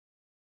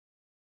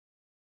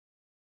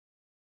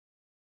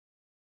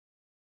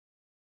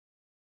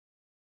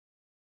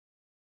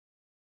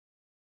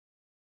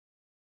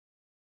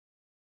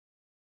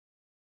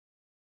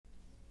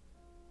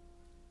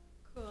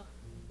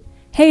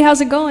Hey,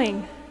 how's it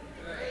going?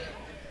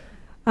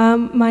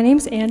 My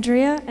name's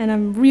Andrea, and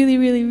I'm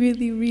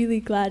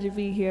really glad to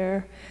be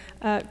here.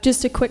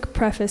 Just a quick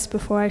preface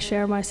before I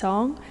share my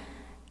song.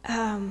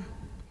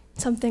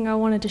 Something I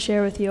wanted to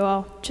share with you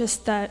all,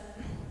 just that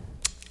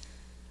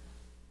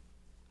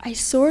I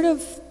sort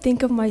of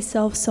think of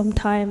myself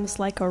sometimes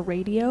like a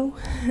radio.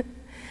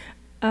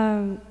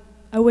 I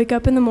wake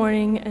up in the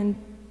morning and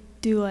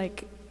do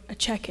like a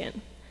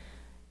check-in.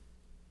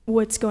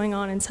 What's going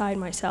on inside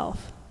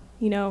myself,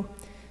 you know?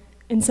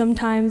 And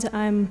sometimes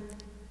I'm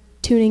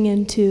tuning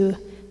into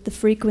the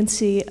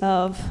frequency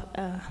of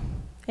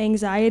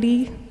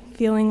anxiety,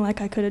 feeling like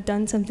I could have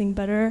done something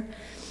better.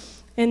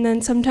 And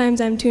then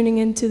sometimes I'm tuning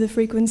into the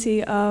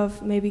frequency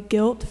of maybe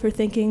guilt for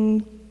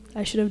thinking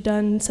I should have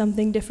done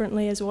something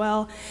differently as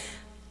well.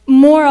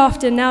 More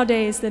often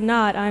nowadays than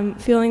not, I'm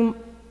feeling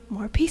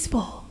more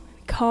peaceful,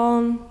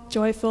 calm,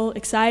 joyful,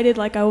 excited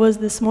like I was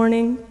this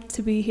morning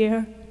to be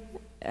here.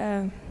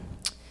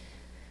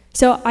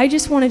 So I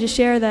just wanted to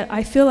share that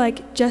I feel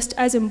like just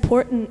as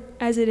important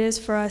as it is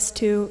for us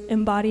to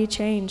embody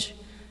change,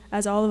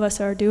 as all of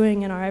us are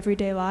doing in our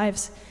everyday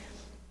lives,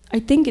 I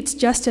think it's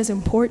just as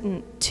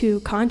important to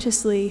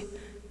consciously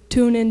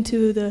tune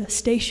into the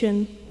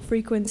station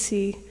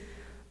frequency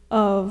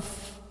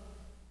of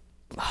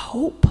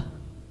hope,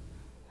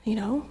 you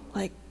know,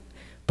 like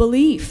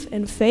belief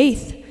and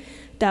faith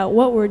that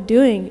what we're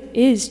doing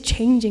is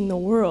changing the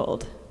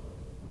world.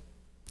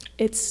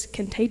 It's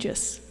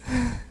contagious.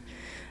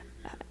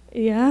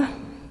 Yeah,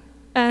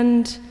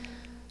 and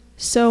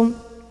so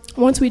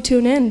once we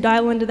tune in,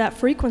 dial into that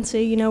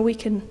frequency, you know, we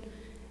can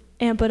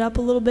amp it up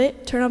a little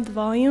bit, turn up the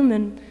volume,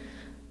 and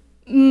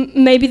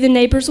maybe the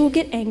neighbors will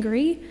get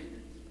angry,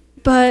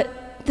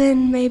 but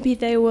then maybe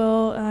they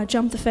will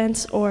jump the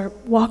fence or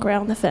walk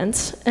around the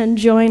fence and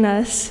join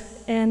us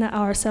in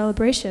our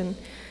celebration.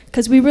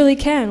 Because we really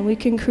can. We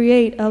can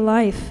create a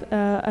life,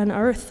 an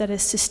earth that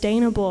is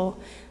sustainable,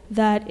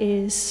 that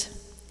is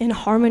in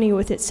harmony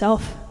with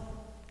itself.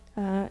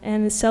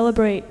 And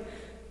celebrate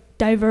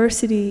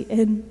diversity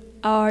in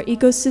our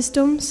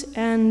ecosystems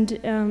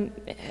and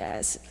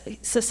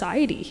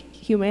society,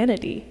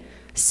 humanity.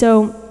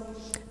 So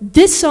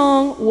this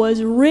song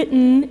was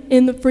written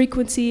in the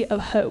frequency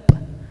of hope.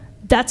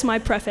 That's my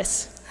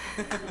preface.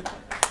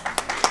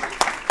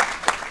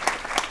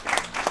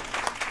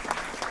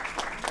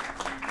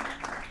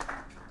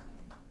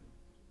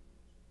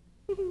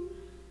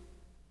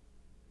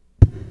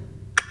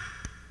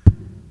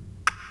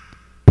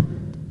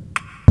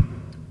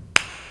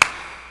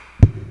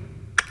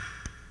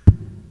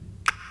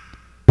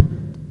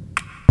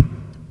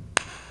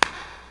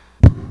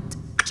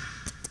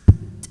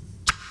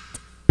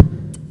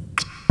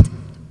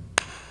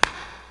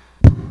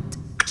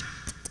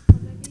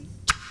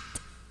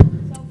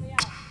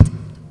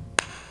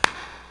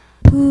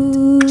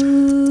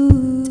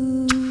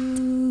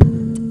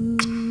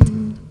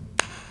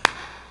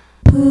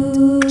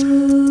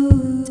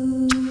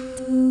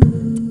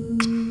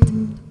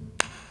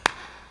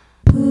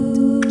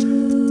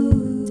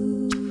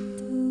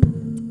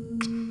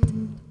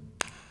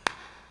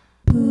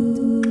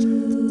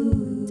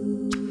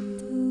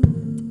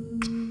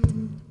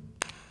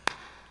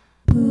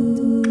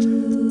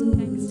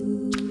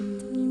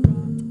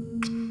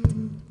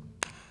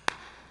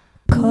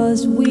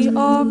 Cause we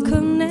are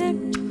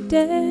connected.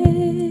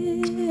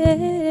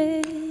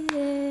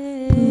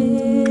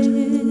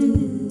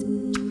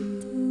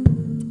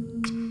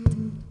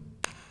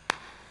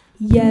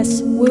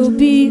 Yes, we'll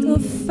be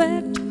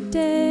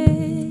affected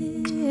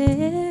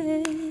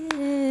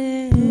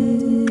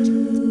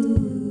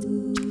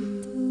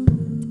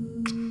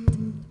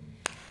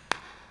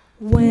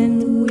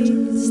when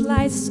we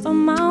slice a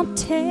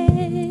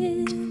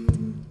mountain,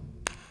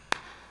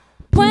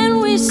 when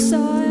we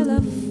soil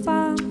a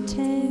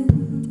fountain.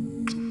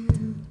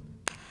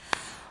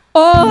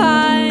 Oh,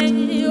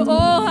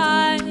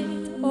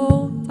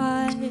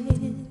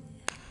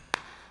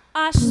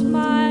 I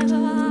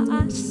smile,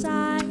 I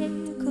sigh,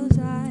 'cause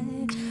I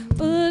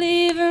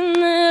believe in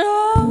it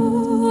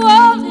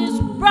all is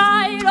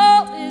bright,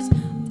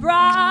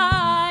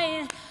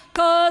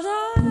 'cause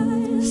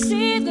I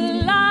see the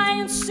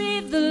light,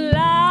 see the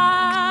light.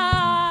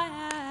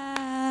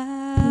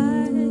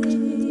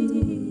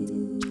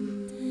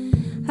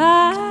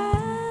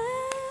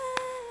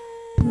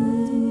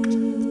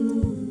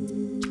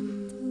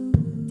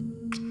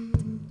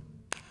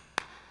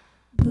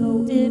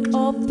 Blow it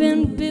up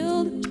and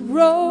build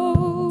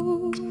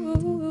roads.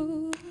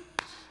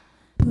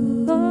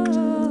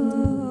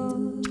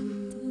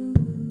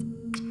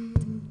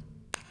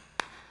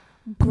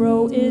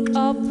 Grow it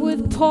up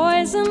with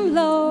poison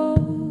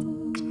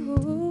loads.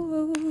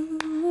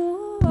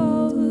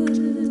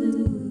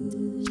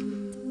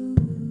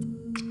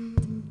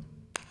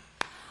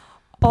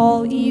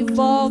 All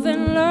evolve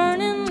and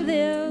learn and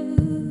live.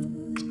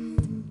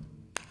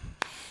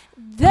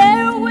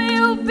 There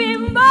will be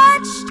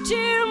much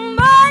too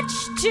much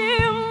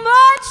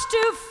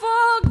to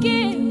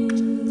forgive.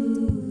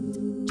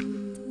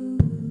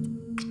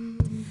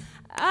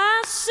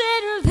 I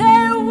said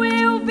there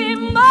will be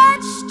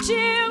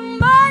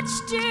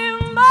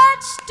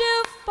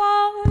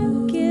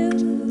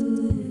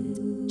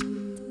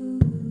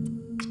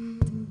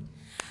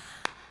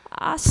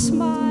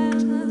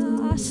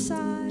smile, I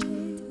sigh,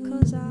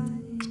 'cause I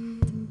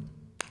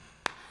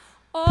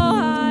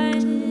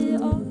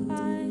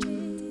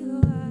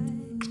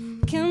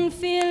can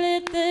feel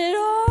it that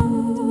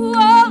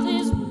all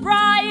is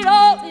bright,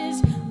 all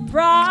is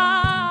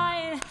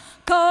bright,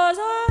 'cause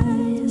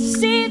I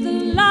see the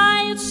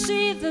light,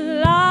 see the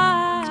light.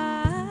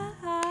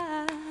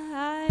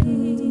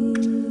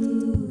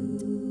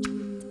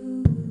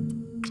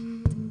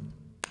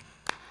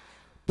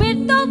 We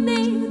don't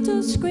need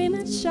to scream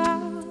and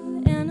shout,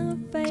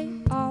 innovate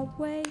our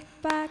way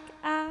back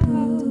out.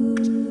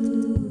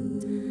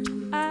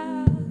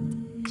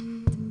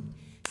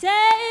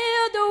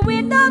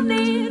 We don't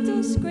need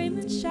to scream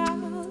and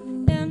shout,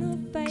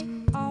 innovate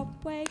our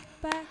way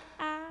back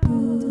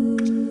out.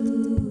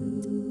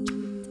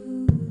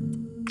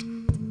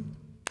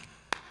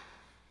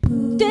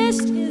 This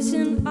is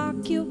an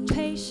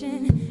occupation,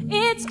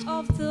 it's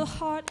of the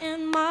heart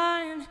and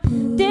mind.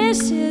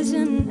 This is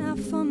an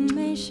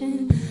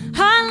affirmation,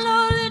 I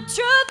know the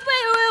truth we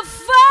will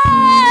find.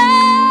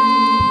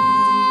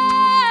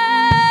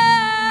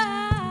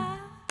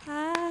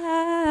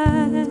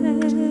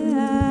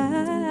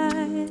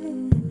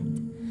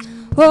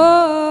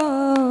 Oh,